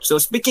So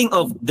speaking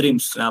of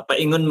dreams,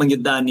 paingon man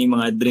gyud ni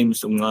mga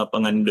dreams ug mga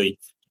pangandoy.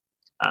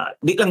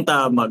 Di lang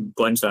ta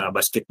magkuan sa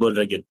basketball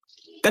ra gyud.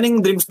 Kaning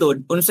dreams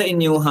dod, unsa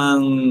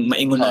inyohang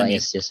maingon ani?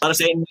 Yes. Para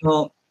sa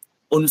inyo,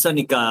 unsa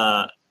ni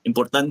ka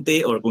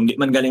importante or kung di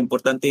man galing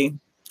importante,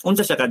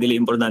 unsa siya ka dili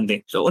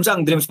importante? So unsa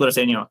ang dreams para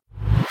sa inyo?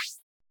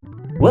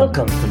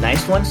 Welcome to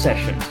Nice One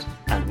Sessions,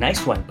 ang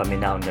Nice One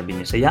paminawon nga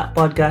Binisaya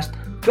podcast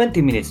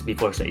 20 minutes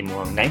before sa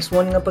imuhang Nice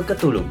One nga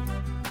pagkatulog.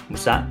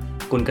 Musa,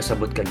 kung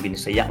kasabot kag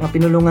Binisaya nga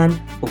pinulungan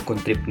o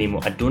kung trip nimo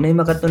adunay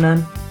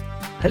makatunan,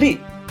 hali,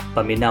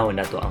 paminawon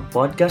nato ang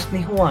podcast ni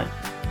Juan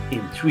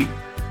in 3,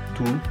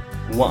 2,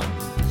 1.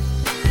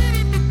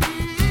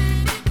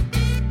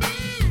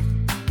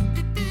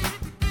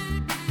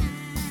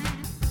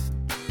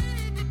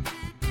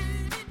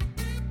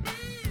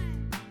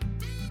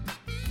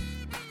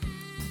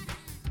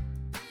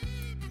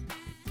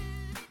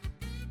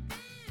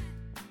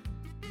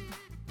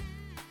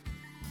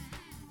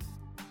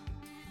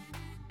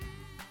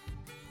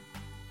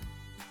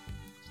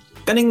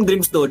 Kaning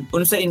dreams dod,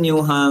 unsa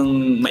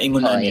inyohang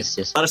maingon ani?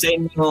 Yes. Para sa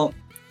inyo,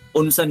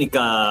 unsa ni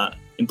ka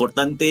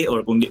importante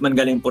or kung di man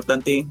galing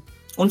importante,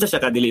 unsa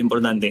siya ka dili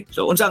importante?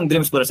 So unsa ang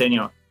dreams para sa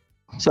inyo?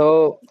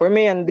 So for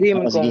me ang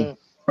dream kung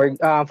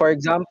for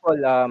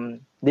example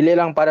dili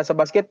lang para sa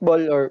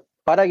basketball or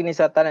para gini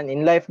sa tanan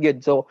in life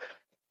gyud. So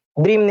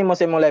dream nimo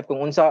sa imong life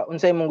kung unsa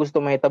imong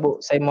gusto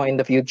mahitabo sa imo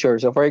in the future.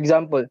 So for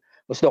example,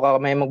 gusto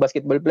ka mahimong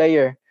basketball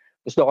player,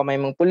 gusto ka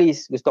mahimong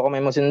police, gusto ka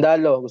mahimong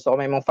sundalo, gusto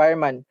ka mahimong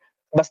fireman.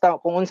 Basta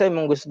kung unsa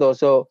imong gusto.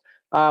 So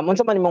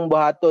unsa man imong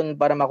buhaton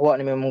para makuha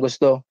nimo imong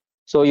gusto.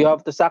 So you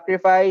have to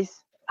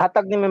sacrifice.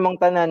 Hatag nimo imong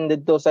tanan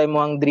didto sa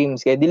imong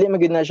dreams kay dili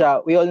magyud na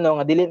siya. We all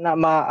know nga dili na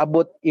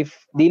maabot if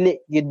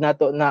dili gyud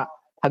nato na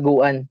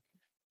haguan.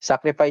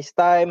 Sacrifice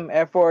time,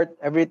 effort,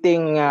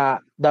 everything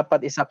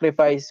dapat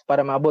i-sacrifice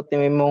para maabot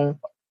nimo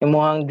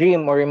imong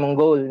dream or imong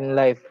goal in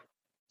life.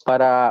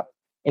 Para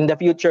in the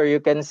future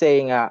you can say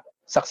nga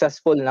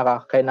successful na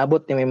ka kay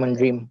naabot nimo imong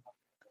dream.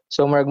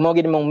 So mo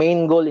gid mong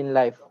main goal in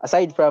life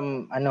aside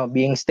from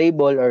being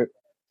stable or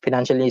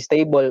financially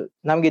stable,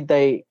 nam gid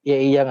tay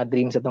iya nga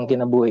dream sa tong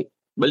kinabuhi.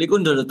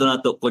 Balikon do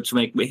nato Coach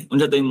Mike be.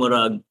 Unsa tay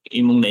murag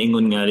imong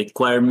naingon nga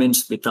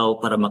requirements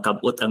bitaw para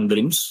makabot ang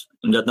dreams?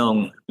 Unsa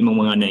tong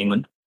imong mga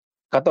naingon?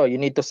 Kato, you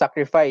need to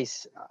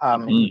sacrifice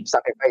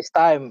sacrifice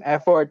time,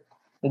 effort,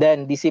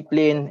 then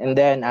discipline, and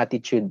then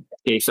attitude.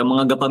 Okay, sa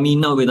mga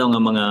gapaminaw bitaw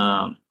nga mga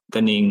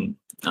kaning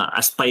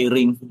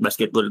aspiring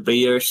basketball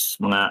players,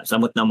 mga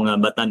samot na mga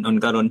batan-on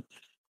karon.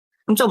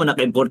 Unsa man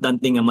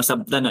naka-importante nga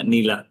masabtan na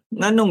nila?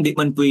 Nganong di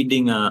man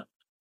pwede nga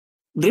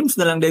dreams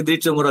na lang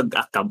diretso murag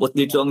kabot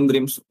dito ang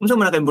dreams. Unsa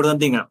man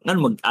naka-importante nga ngan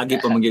mag-agi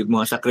pa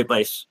mga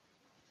sacrifice?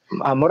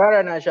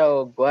 Murara na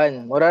siya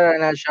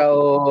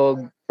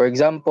og for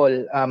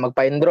example,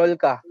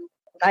 magpa-enroll ka.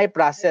 Ay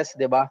process,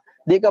 'di ba?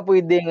 Di ka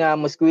pwedeng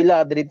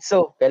muskwila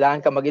diretso. Kailangan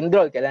ka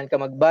mag-enroll, kailangan ka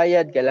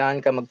magbayad, kailangan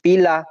ka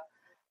magpila.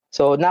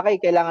 So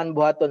kailangan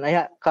buhaton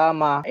ay ka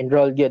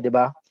ma-enroll gyud, di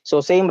ba?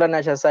 So same ra na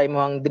siya sa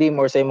imong dream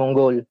or sa imong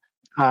goal.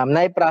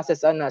 Nay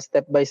process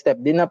step by step.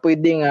 Di na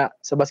pwede nga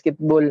sa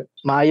basketball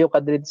maayo ka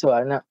diretso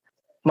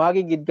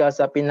magigid ka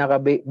sa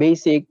pinaka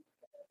basic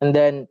and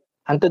then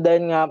anto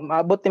dahil nga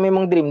maabot ni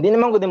imong dream. Di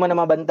naman gud mo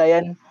na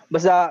mabantayan.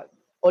 Basta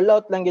all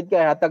out lang gid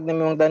ka, hatag ni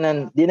imong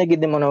tanan. Di na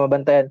gid mo na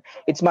mabantayan.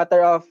 It's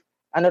matter of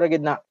ra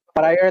gid na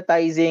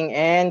prioritizing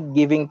and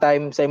giving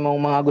time sa imong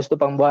mga gusto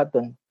pang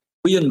buhaton.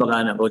 Uyon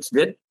baka na Coach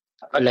Jed?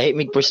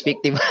 Lahimig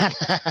perspective.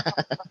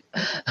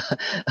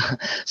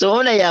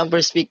 So una yang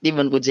perspective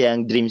man pud siya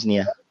ang dreams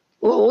niya.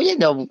 Yan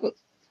daw.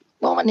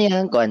 Mo man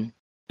niya kon.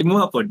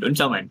 Imuha pod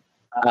unsa man?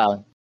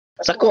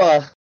 Sa ko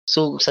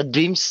so sa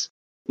dreams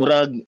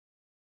murag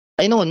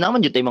I know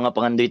naman jud tay mga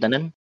pangandoy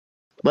tanan.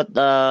 But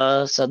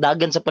sa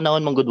dagan sa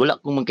panahon man gud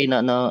wala ko man kay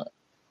na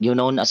yun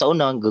na sa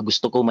una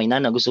gusto ko may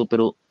nana gusto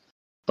pero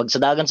pag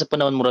sa dagan sa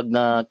panahon murag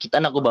na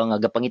kita na ko ba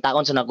nga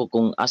gapangitaon sa nako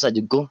kung asa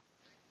jud ko.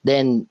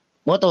 Then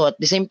mo to at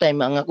the same time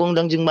ang akong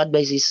lang jung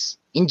advice is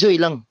enjoy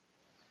lang.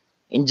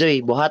 Enjoy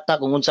buhata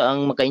kung unsa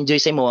ang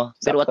maka-enjoy sa imo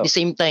pero at the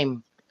same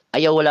time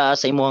ayaw wala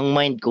sa imong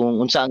mind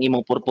kung unsa ang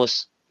imong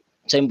purpose.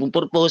 Sa imong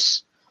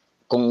purpose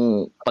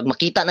kung pag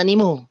makita na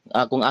nimo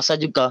kung asa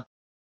jud ka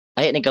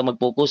ay ni ka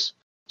mag-focus.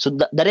 So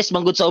the rest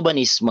man gud sa uban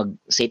is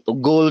mag-set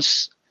og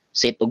goals,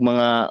 set og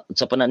mga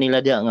sa pana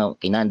nila dia nga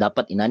kinahanglan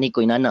dapat inani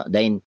ko inana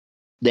then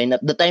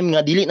at the time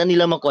nga dili na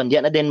nila makuan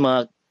diya na din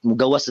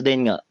mugawas na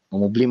din nga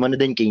problema na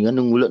din kay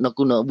nganong wala na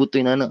ko naabot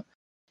inana.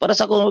 Para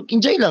sa ko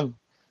enjoy lang.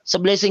 Sa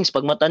blessings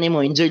pag mata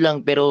nimo enjoy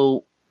lang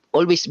pero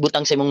always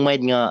butang sa imong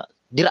mind nga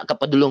dira ka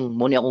padulong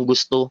mo ni akong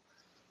gusto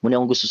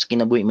sa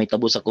kinabuhi may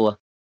tabo sa ko.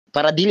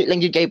 Para dili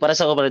lang jud kay para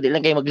sa ko para dili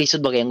lang kay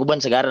maglisod ba kay ang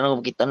uban sa gara na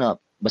makita na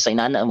basta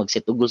inana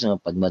mag-set og goals nga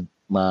pag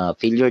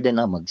ma-failure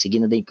din magsige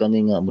na din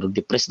kani nga murag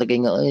depressed na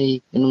kay nga ay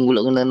anong wala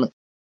nga na.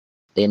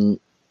 Then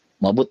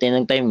mabot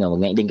na ng time nga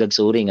mga iding kag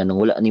sorry nga nang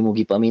wala nimo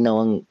gipaminaw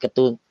ang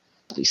kato.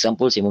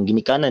 Example si mong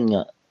ginikanan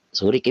nga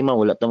sorry kay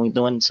wala ta mong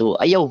tuman so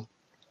ayaw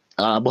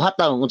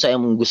buhata kung unsa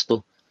imong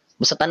gusto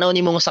basta tanaw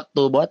nimo nga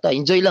sakto buhata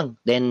enjoy lang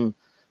then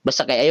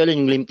Basta kay ayo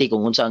lang yung limti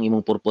kung unsa ang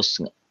imong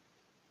purpose nga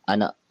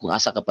ana kung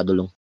asa ka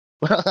padulong.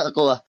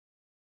 Ako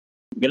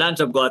Ganahan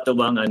sab ko ato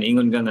ba nga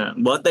ingon ka nga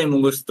buhatay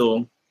mo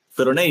gusto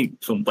pero nay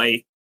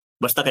sumpay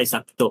basta kay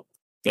sakto.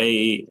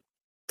 Kay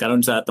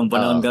karon sa atong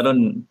panahon Oo. karon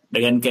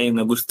daghan kayo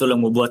nga gusto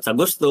lang mobuhat sa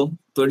gusto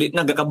pero di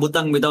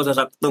nagakabutang bitaw sa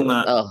sakto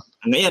nga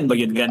ngayon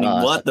bagid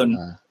ganing buhaton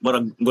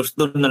murag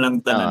gusto na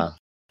lang tanan.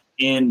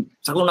 And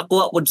sa kung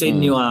nakuha po sa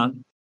inyo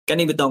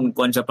kani bitong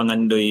kuan sa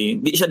pangandoy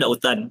di siya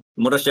dautan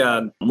mura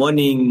siya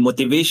morning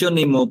motivation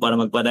nimo para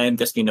magpadayon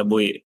kas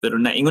kinabuhi pero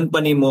naingon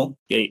pa nimo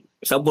kay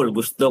sabol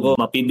gusto ko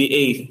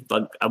ma-PBA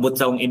pag abot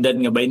sa akong edad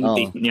nga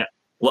 20 nya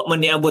wa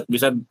man niabot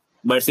bisag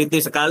varsity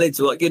sa college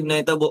wa gyud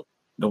na itabo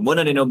no mo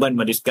na dinoban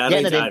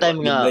ma-discourage na din time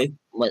nga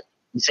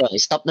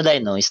stop na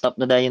dayon no stop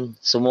na dayon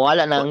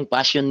sumuwala nang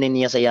passion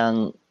niya sa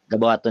yang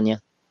gabuhaton niya.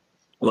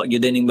 Wa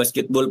gyud ning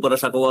basketball para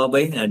sa kuha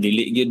bay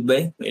dili gyud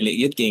bay dili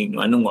gyud kay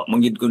anong wa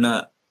man gyud ko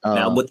na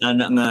naabot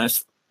ana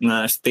nga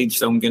stage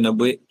sa akong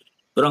kinabuhi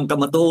pero ang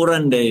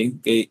kamatuoran day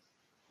kay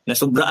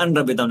nasubraan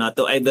ra bitaw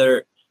nato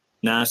either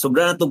na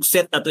sobra na tog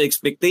set ato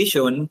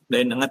expectation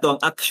then ang ato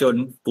ang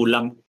action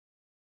kulang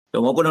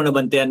so mo ko nang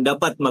nabantayan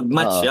dapat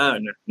mag-match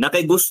siya na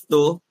kay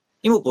gusto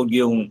imo pud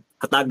yung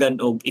katagan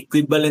og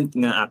equivalent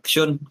nga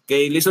action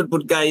kay lisod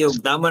pud kayo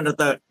tama na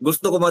ta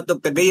gusto ko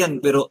matog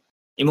kagayan pero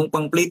imong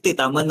pangplite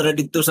tama na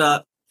dito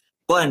sa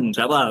kuan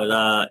sa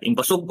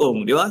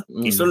impasugong di ba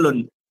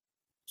isulon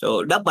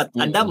so dapat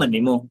andaman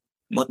nimo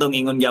mo tong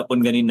ingon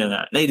gyapon ganina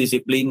nga nay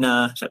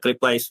disiplina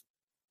sacrifice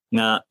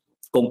nga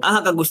kung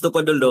ka gusto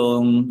pa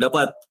dulong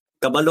dapat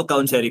kabalo ka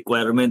sa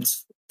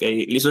requirements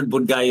kay lisod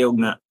pud kayo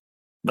nga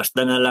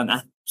basta na lang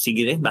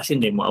sige rin basin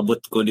din mo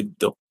abot ko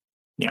dito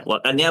nya wa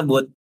ka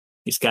niabot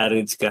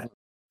discourage ka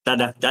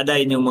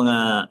tada yung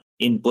mga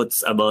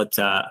inputs about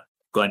sa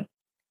kuan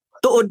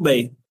tuod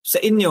bay sa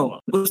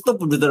inyo gusto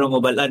pud dito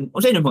mo balan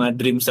unsa inyong mga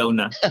dreams sa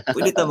una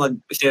pwede ta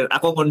mag-share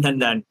ako kung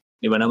handaan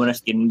di ba naman as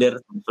kinder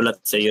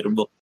sulat sa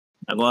yearbook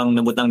ako ang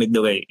nabutang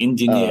dito kay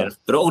engineer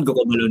pero og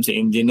ko balon sa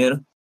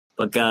engineer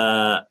pagka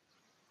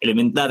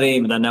elementary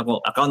matan ako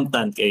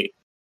accountant kay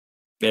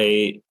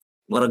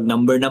murag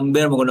number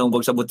mo kuno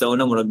pagsabot sa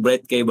una murag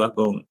bright kay ba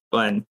kung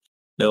kuan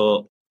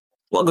so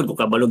wa gud ko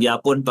kabalog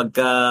yapon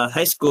pagka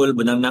high school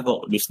bunang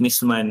nako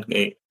businessman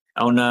kay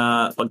ako na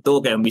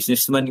pagtuo kay ang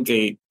businessman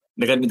kay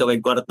dagan bitaw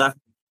kay kwarta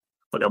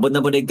pag abot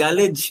na po ng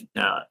college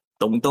na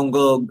tungtong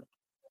ko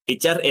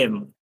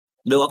HRM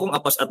do akong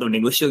apas ato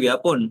negosyo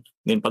gyapon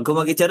then pag ko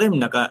mag HRM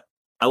naka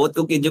awat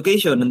kog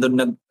education nandun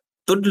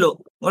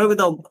nagtudlo wala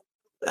bitaw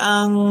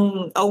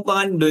ang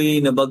pangandoy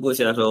na bago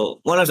siya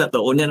so wala sa to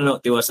unya na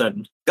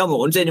tiwasan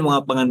kamo unsa ni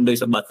mga pangandoy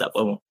sa bata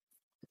pa mo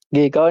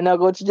ikaw na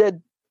coach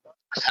Jed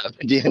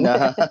di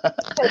na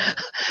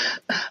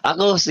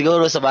ako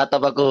siguro sa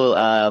bata pa ko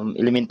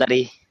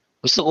elementary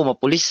gusto ko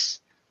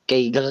mapulis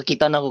kay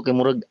gakakita na ko kay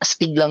murag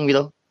astig lang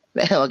bitaw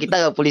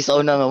makita ka pulis sa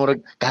una nga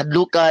murag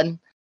kahadlukan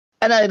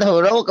ana ito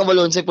raw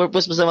kabalon sa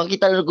purpose pa sa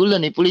makita na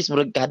gulan ni pulis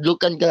murag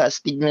kahadlukan ka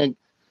astig na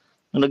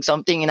murag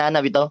something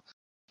inana bitaw.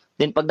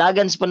 Then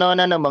pagdagan sa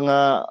panahon na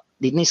mga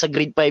dinhi sa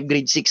grade 5,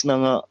 grade 6 na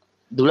nga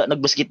dula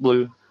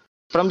nagbasketball.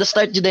 From the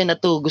start jud na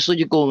to gusto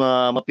jud ko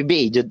nga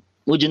ma-PBA jud.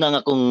 Udyo na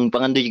nga kung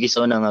pangandoy jud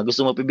sa una nga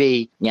gusto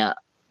ma-PBA nya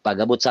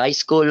pag-abot sa high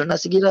school na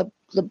sige ra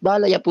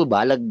balaya po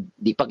balag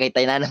di pa kay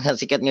tayo na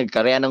sikat nga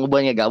karya ng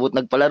uban nga gabot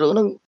nagpalaro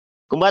nang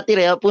kumbati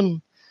ra yapon.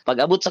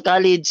 Pag-abot sa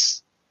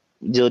college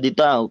jud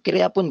dito okay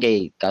ra yapon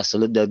kay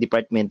kasulod the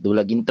department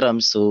dulag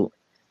intrams so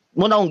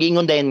muna akong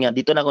giingon dayon nga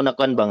dito na ako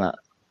nakuan ba nga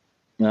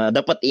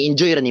dapat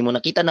i-enjoy ra nimo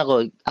nakita na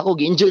ako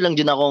gi-enjoy lang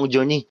jud ako ang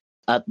journey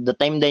at the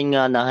time din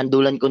nga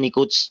nahandulan ko ni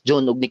Coach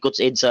John ug ni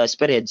Coach Ed sa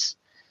Spearheads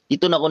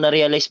dito na ako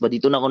na-realize ba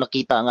dito na ako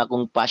nakita ang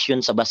akong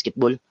passion sa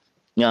basketball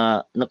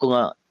nga nako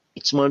nga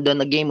it's more than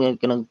a game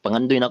kanang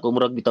pangandoy na ako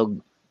murag bitaw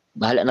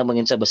bahala na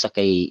mangin sa basta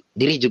kay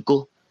diri jud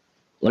ko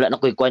wala na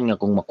koy kuan nga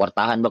kung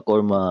makwartahan ba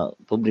ko or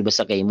pobre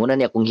basta kay muna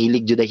ni akong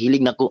hilig jud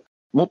hilig nako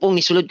mo pong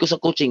nisulod ko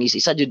sa coaching is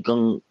isa jud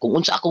kung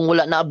unsa akong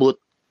wala naabot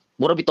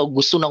mura bitaw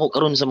gusto nako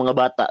karon sa mga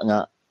bata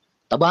nga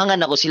tabangan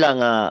ako sila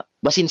nga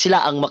basin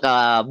sila ang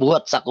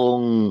makabuhat sa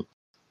akong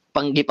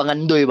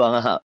panggipangandoy ba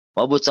nga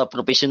maabot sa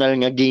professional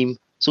nga game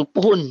so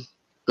puhon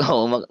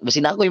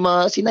basin ako yung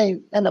mga sinay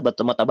ana ba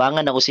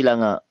matabangan ako sila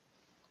nga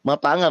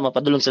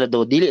mapadulong sila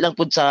do dili lang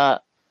pud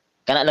sa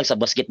kana lang sa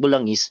basketball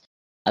lang is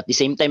at the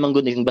same time ang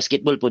good yung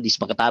basketball pud is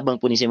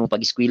makatabang pud ni sa imong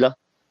pag-eskwela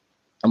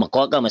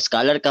makuha ka mas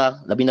scholar ka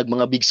labi nag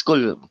mga big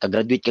school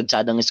ka-graduate kag sa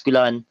adang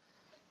eskwelahan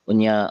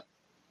unya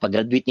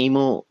pag-graduate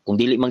nimo kung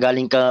dili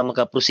magaling ka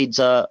maka-proceed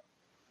sa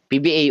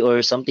PBA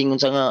or something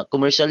unsa nga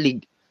commercial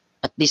league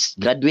at least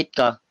graduate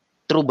ka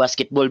through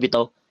basketball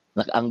bitaw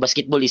ang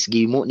basketball is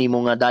gimo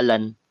nimo nga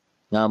dalan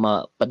nga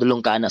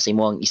mapadulong ka ana sa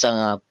imong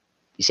isa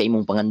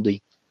imong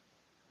pangandoy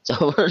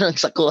so nang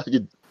sako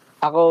jud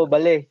ako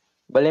bale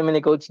man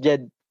ni Coach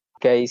Jed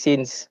kay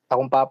since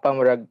akong papa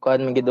murag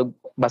kuan man gid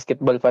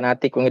basketball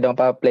fanatic kung gidang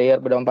pa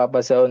player budang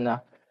papa sa una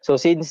so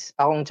since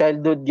akong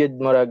childhood gid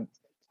murag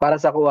para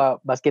sa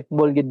kuha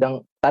basketball gid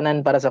ang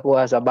tanan para sa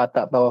kuha sa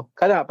bata pa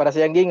kana para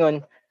sa iyang gingon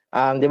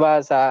Di ba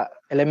sa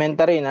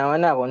elementary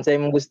naman na kung sa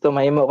imong gusto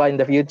mahimo ka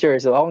in the future.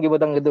 So akong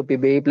gibutang dito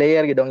PBA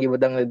player gid akong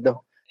gibutang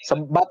dito. Sa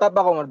bata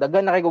pa ko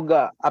dagan na kay ko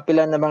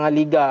apilan na mga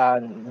liga.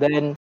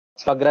 Then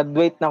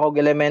pag-graduate na ko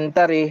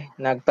elementary,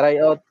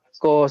 nag-try out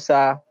ko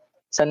sa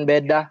San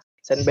Beda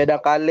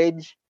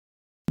College.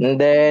 And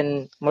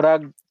then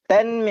murag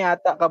 10 mi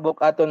ata ka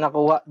book ato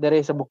nakuha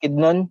diri sa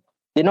Bukidnon.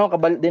 Di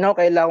na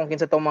kaila kung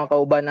kinsa tong mga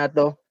kauban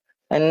nato.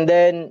 And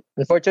then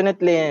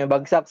unfortunately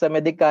bagsak sa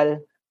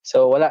medical.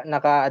 So wala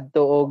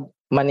nakaadto og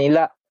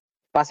Manila.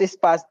 Pass is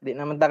pass, di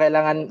naman ta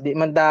kailangan di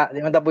man ta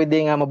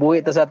pwede nga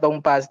mabuhi ta sa tong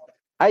past.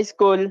 High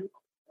school,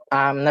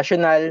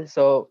 national.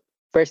 So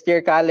first year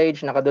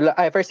college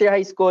first year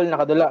high school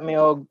nakadula mi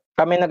og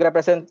kami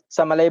nagrepresent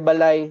sa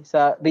Malaybalay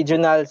sa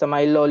regional sa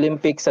Milo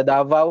Olympics sa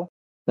Davao.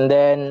 And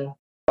then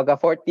pagka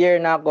fourth year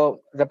na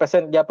ako,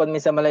 represent gyapon mi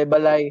sa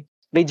Malaybalay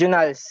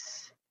regionals.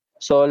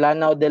 So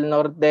Lanao del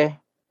Norte.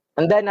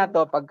 And then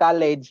nato pag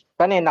college,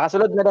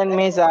 nakasulod na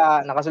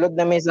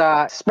mi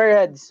sa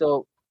Spearheads.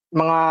 So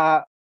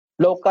mga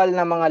local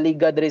na mga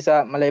liga diri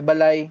sa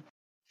Malaybalay,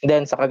 and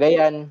then sa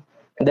Cagayan.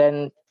 And then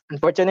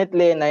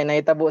unfortunately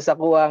nahitabo sa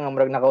kuha nga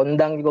murag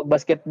nakaundang gyud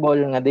basketball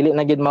nga dili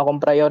na gyud mao akong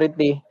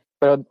priority.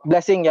 Pero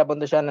blessing gyapon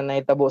to siya na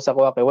nahitabo sa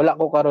kuha kay wala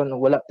ko karon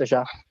wala to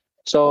siya.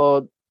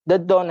 So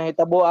dadto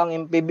nahitabo ang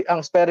MPB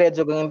ang Spearheads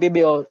ug ang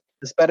MPBO.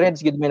 Spearheads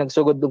gid may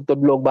nagsugod og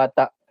tudlo og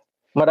bata.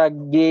 Murag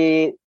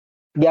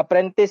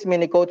gi-apprentice mi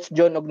ni Coach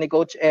John ug ni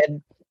Coach Ed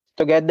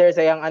together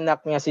sa iyang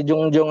anak niya si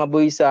Jungjong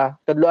Abuisa.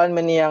 Tudloan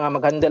man niya nga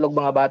mag-handle og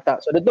mga bata.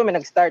 So dito mi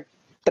nag-start.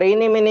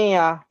 Training mi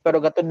niya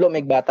pero gatudlo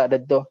mig bata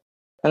dito.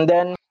 And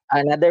then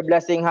another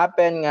blessing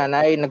happen nga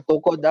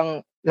nagtukod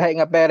ang lahi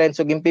nga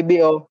parents ug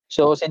MPBO.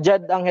 So si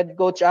Jad ang head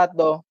coach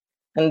ato.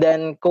 And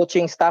then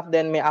coaching staff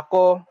then may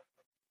ako.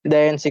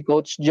 Then si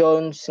Coach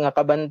Jones nga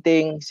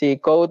kabanting, si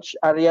Coach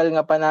Ariel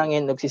nga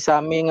panangin ug si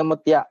Sammy nga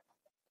mutya.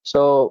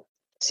 So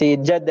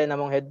si Jed din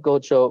among head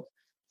coach. So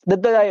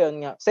dito dayon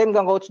nga same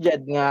kang Coach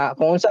Jed nga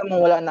kung unsa mo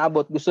wala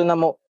naabot gusto na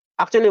mo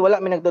actually wala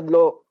mi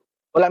nagtudlo,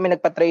 wala mi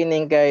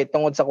nagpa-training kay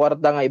tungod sa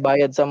kwarta nga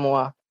ibayad sa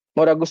mga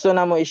murag gusto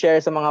na mo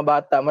i-share sa mga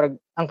bata. Murag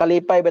ang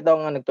kalipay bitaw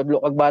nga nagtudlo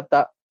kag bata.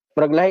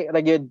 Murag lahi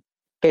ra gyud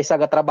kaysa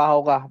ga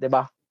trabaho ka, di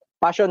ba?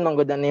 Passion man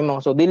gud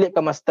nimo. So dili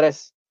ka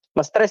ma-stress.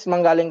 Ma-stress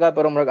man galing ka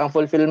pero murag ang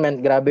fulfillment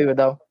grabe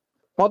bitaw.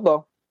 Mo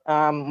to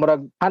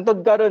murag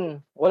hantod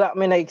karon wala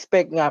mi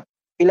na-expect nga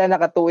pila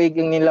na katuig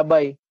yung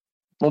nilabay.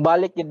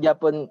 Mubalik yun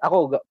yapon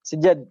ako si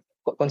Jed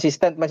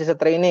consistent man siya sa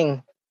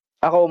training.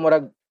 Ako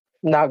murag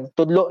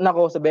nagtudlo na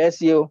ko sa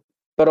BSU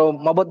pero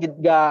mabot gid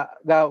ga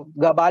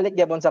balik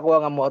yapon sa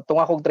kuha nga mo tung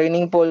akong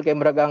training pool kay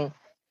murag ang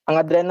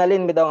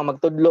adrenaline bitaw nga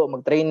magtudlo,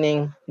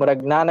 magtraining,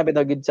 murag nana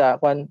bitaw gid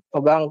sa kwan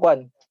ug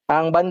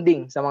ang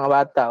banding sa mga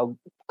bata ug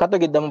kato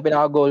gid among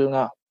pinaka-goal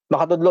nga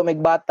makatudlo mig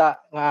bata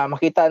nga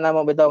makita na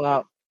mo bitaw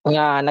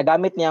nga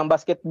nagamit niya ang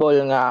basketball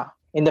nga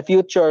in the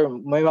future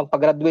may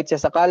magpa-graduate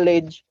siya sa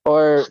college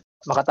or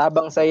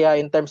makatabang saya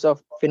in terms of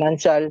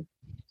financial.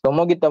 So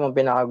mo gito mong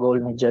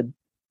pinaka-goal ni Jed.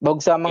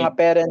 Bog sa mga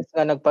parents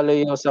nga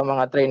nagpaluyo sa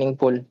mga training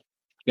pool.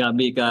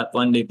 Gabi ka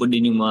kuan day po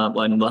din yung mga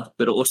kuan ba.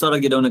 Pero usa ra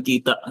gyud daw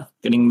nakita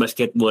kining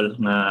basketball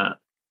na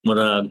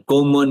mura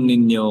common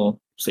ninyo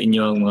sa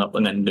inyong mga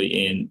pangandoy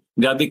and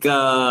gabi ka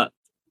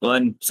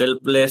kuan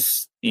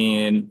selfless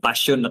and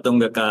passion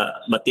atong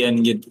gakabatian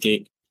gyud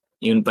kay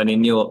yun pa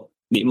ninyo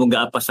di mo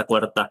gaapa sa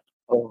kwarta.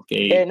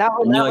 Okay.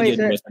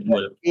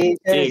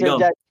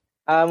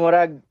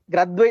 Murag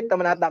graduate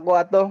naman ata ko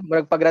ato.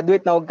 Murag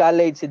pag-graduate na og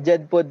college si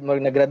Jed Pod,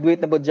 murag nag-graduate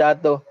na pod siya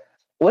ato.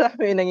 Wala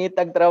may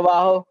nangitag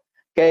trabaho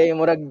kay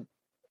murag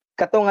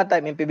kato nga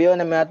time MPBO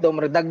na ato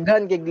murag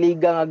daghan kay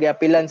liga nga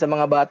giapilan sa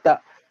mga bata.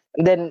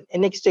 And then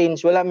in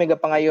exchange wala may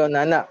gapangayon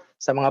na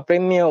sa mga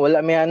premyo,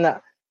 wala may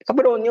ana.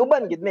 Kabro ni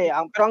uban gid may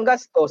pero ang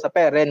gasto sa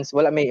parents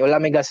wala may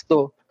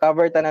gasto.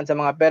 Cover tanan sa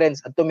mga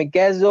parents adto mig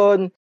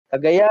Quezon,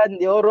 Cagayan,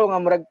 di oro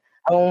nga murag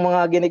ang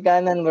mga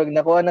ginikanan murag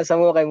nakuha na sa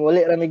mo kay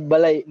muli ra mig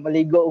balay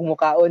maligo og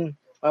mukaon.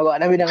 Wala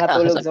na mi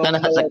natulog sa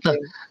mga balay.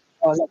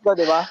 Sakto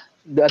di ba?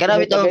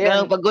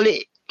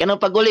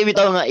 Kanang paguli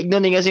bitaw nga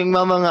ignon nga si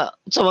mama nga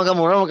sa mga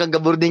mura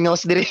magka-boarding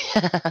house diri.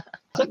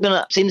 Sakto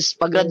na since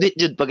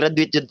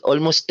pag-graduate jud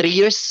almost 3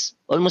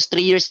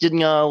 years jud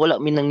nga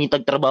wala mi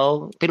nangitag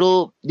trabaho.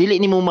 Pero dili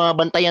nimo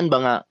mabantayan ba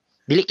nga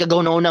dili ka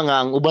gawna-una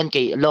nga ang uban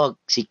kay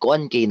si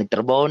kuan kay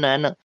nagtrabaho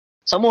na.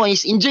 Sa mo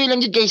is enjoy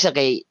lang jud kaysa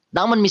kay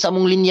naman mi sa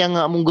among linya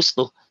nga among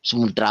gusto. So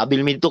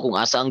travel mi dito kung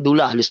asa ang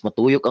dula halos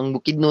matuyok ang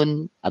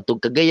Bukidnon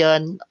atog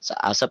Cagayan sa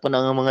asa pa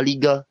na nga mga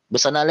liga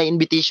basta nalay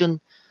invitation.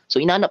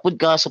 So inana pud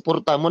ka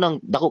suporta mo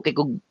nang dako kay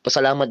kog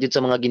pasalamat jud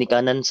sa mga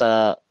ginikanan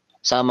sa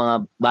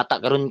mga bata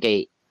karon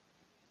kay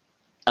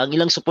ang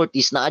ilang support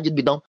is naa jud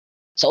bitaw.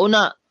 Sa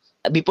una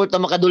before ta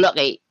makadula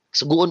kay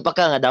suguon pa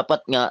ka nga dapat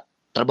nga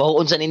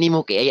trabahoon sa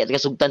nimo kay ayat ka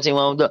sugtan sa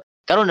mga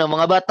karon ang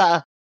mga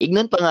bata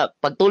ignon pa nga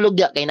pagtulog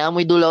ya kay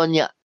naamoy dulaon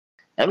niya.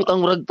 Kami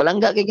kang murag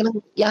palangga kay kanang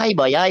yahay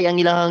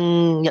ang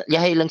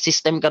ilang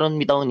system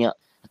karon bitaw niya.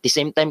 At the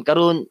same time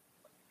karon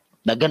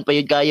daghan pa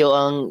yun kayo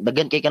ang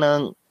daghan kay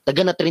kanang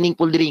daghan na training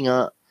pool diri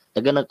nga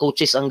daghan na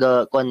coaches ang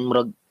kuan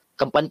murag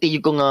kampante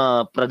yung ko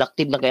nga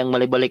productive na kayang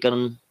malay-balay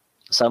karon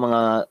sa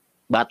mga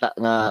bata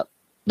nga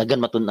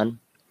dagan matunan.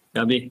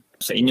 Gabi,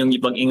 sa inyong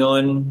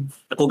ipag-ingon,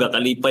 ako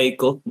gakalipay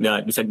ko,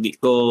 bisag di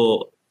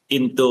ko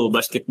into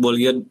basketball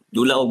yun.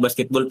 Dula og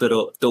basketball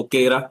pero 2K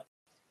ra.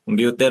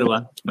 Computer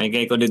ba? May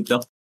kay ko dito.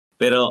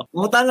 Pero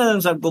mutana lang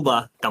sab ko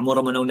ba, kamo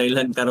ra man ang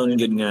nailan karon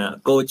gyud nga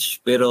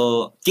coach,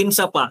 pero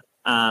kinsa pa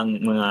ang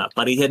mga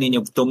parihan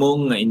ninyong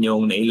tumong nga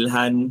inyong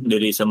nailhan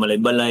diri sa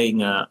Malaybalay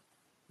nga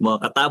mga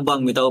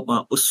katabang bitaw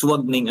mga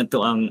uswag ning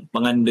ato ang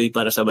pangandoy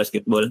para sa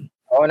basketball.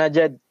 Oo na,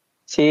 Jed.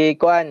 Si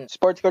Kwan,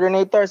 sports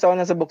coordinator sa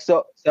una sa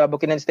Bukso, sa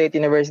Bukidnon State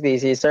University,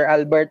 si Sir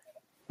Albert,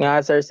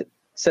 nga Sir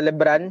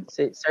Celebran.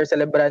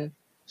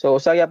 So,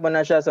 usaya po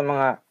na siya sa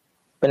mga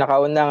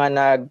pinakauna nga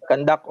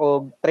nag-conduct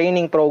og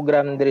training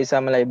program diri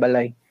sa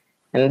Malaybalay.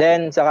 And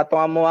then, sa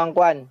katungamuang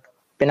Kwan,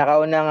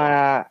 pinakauna nga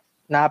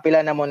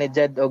napila na mo ni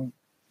Jed og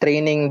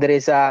training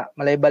diri sa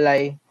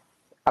Malaybalay.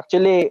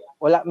 Actually,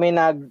 wala may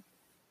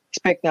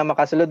nag-expect nga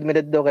makasulod mi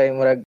didto kay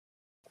murag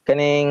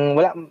kaning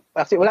wala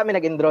may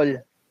nag-enroll.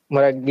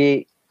 Murag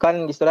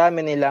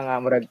gistorami nila nga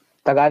murag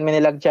tagaan mi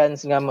nilang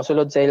chance nga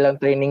mosulod sa ilang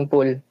training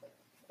pool.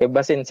 Kay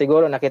basin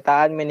siguro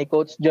nakitaan mi ni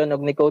Coach John og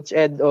ni Coach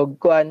Ed og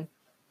Kwan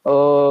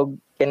og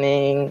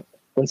kaning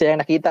kung siyang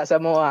nakita sa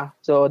moa.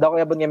 So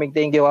dako yabon nga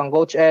thank you ang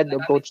Coach Ed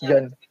og Coach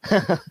John.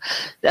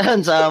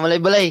 Yan sa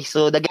Malaybalay.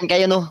 So dagan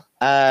kayo no.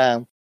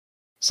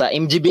 Sa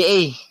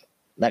MGBA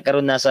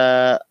nakaroon na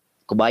sa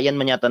Kubayan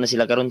man yata na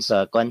sila karon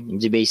sa Kwan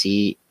MGBA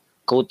si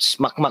Coach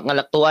Makmak nga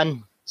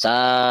laktuan sa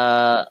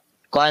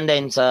Kwan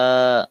din sa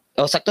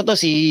sakto to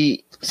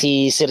si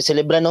Sir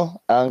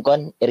Celebrano ang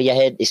Kwan area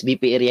head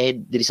SBP area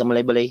head diri sa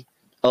Malaybalay.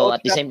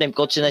 At the same time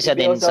coach na siya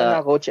din sa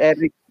Coach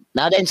Eric.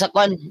 Na din sa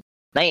Kwan.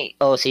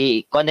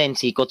 Si Kwan din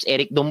si Coach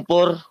Eric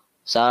Dumpor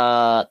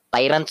sa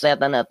Tyrants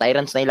na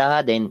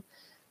ilaha din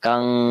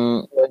kang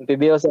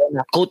PBO sa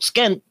na. Coach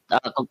Kent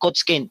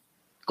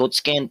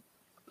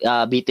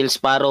Beatles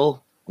Sparrow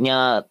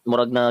nya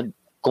murag na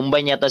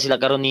combine yata sila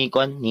karon ni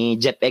Kwan ni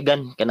Jeff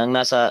Egan kanang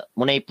nasa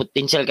munay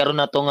potential karon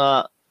na to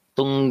nga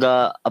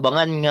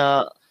abangan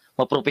nga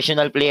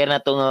professional player na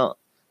to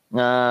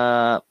nga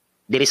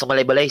diri sa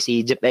Malaybalay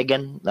si Jeff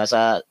Egan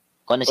nasa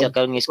Kwan na siya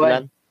karon ng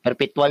eskwelahan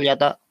Perpetual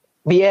yata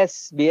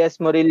BS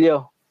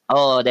Murillo.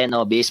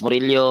 BS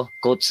Murillo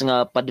coach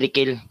nga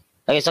Padrikil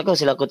ay sako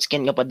sila Coach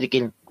Ken nga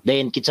Padrikil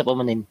then kitsa pa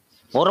man din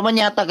mura man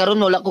yata karon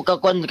wala ko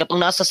kakwan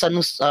katong nasa sa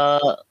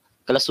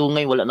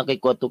Kalasungay wala na kay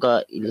kwarto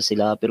ka ila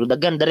sila pero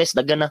dagan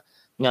na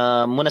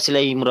nga muna sila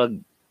murag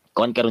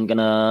kuan karon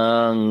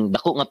kanang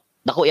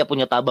dako ya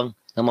punya tabang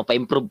nga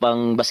mapa-improve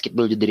pang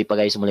basketball jud diri pa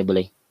guys sa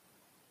Malaybalay.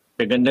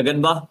 Dagan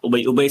ba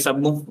ubay-ubay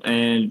sab mo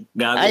and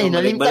gago. Ay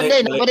nalimtan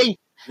day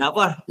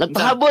napa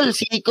nagpahabol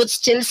si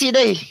Coach Chelsea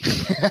day.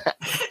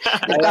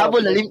 Nagpahabol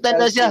nalimtan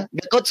na siya.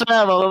 Coach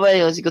na babay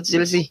si Coach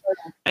Chelsea.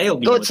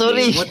 Ayo Coach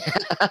sorry.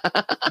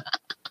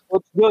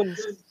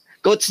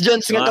 Coach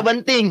Jones nga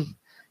kabanting.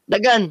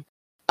 Dagan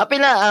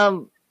apila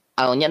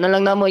nya na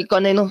lang namo ikaw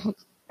na no.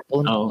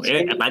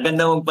 Katagan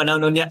na mong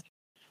panahon niya.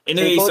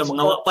 Anyway, sa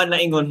mga wapan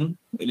na ingon,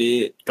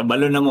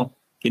 kabalo na mo.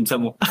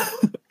 Kinsa mo.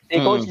 Si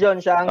Coach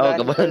John siya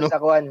ang sa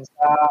Kwan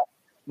sa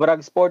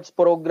murag sports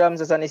program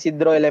sa San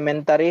Isidro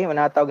Elementary,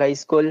 manatawag high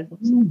school.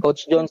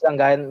 Coach Jones ang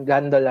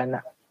gandola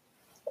na.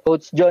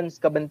 Coach Jones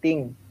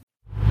Kabanting.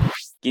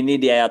 Kini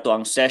di ato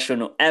ang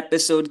session o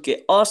episode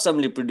kay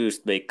awesomely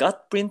produced by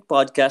Cutprint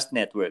Podcast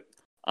Network,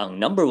 ang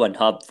 #1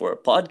 hub for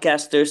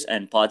podcasters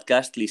and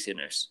podcast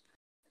listeners.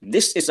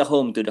 This is a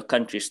home to the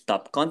country's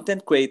top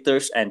content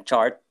creators and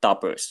chart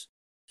toppers,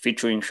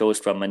 featuring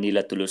shows from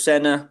Manila to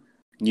Lucena,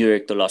 New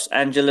York to Los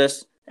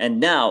Angeles,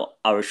 and now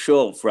our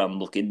show from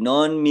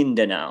Bukidnon,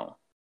 Mindanao.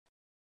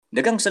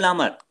 Daghang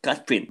salamat,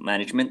 Cutprint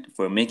Management,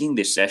 for making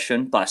this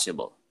session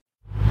possible.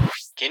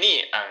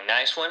 Kini ang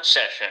Nice One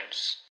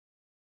Sessions.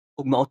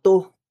 Ug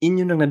mauto,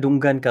 inyo nang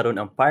nadunggan karon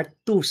ang part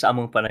 2 sa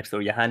among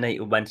panagstoryahanay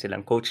uban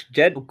silang Coach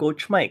Jed ug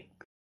Coach Mike.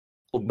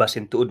 Ug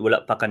basin tuod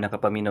wala pa ka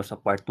nakapaminaw sa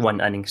part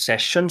 1 aning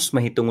sessions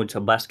mahitungod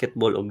sa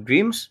basketball ug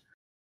dreams,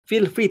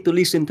 feel free to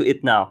listen to it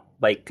now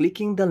by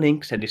clicking the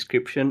link sa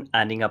description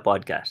ani nga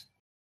podcast.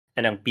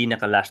 And ang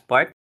pinaka last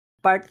part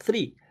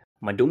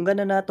 3,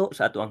 madunggan na nato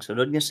sa ato ang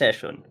sunod nga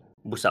session.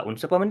 Busaon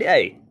sa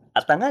pamandiay,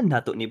 atangan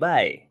nato ni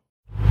Bay.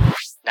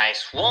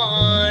 Nice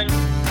one!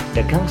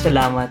 Daghang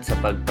salamat sa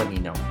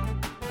pagpaminaw.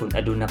 Kung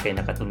aduna kay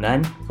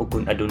nakatunan o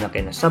kung aduna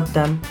kay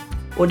nasabtan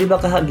o di ba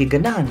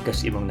kahagiganahan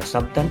kas imong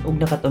nasabtan o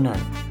nakatunan,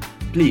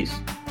 please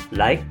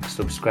like,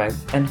 subscribe,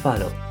 and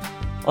follow.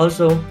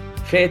 Also,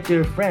 share it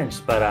to your friends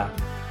para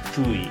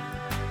chewy.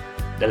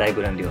 Dalay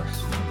ko ng Diyos.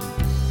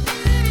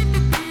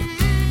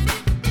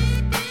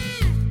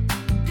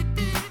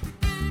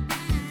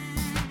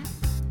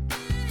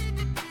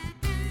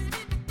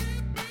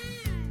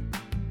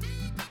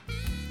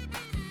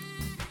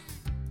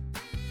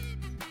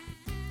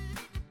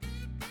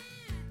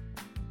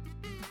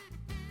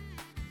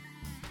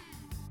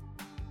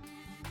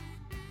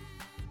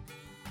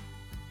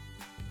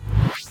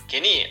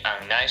 Kini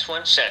ang Nice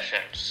One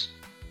Sessions.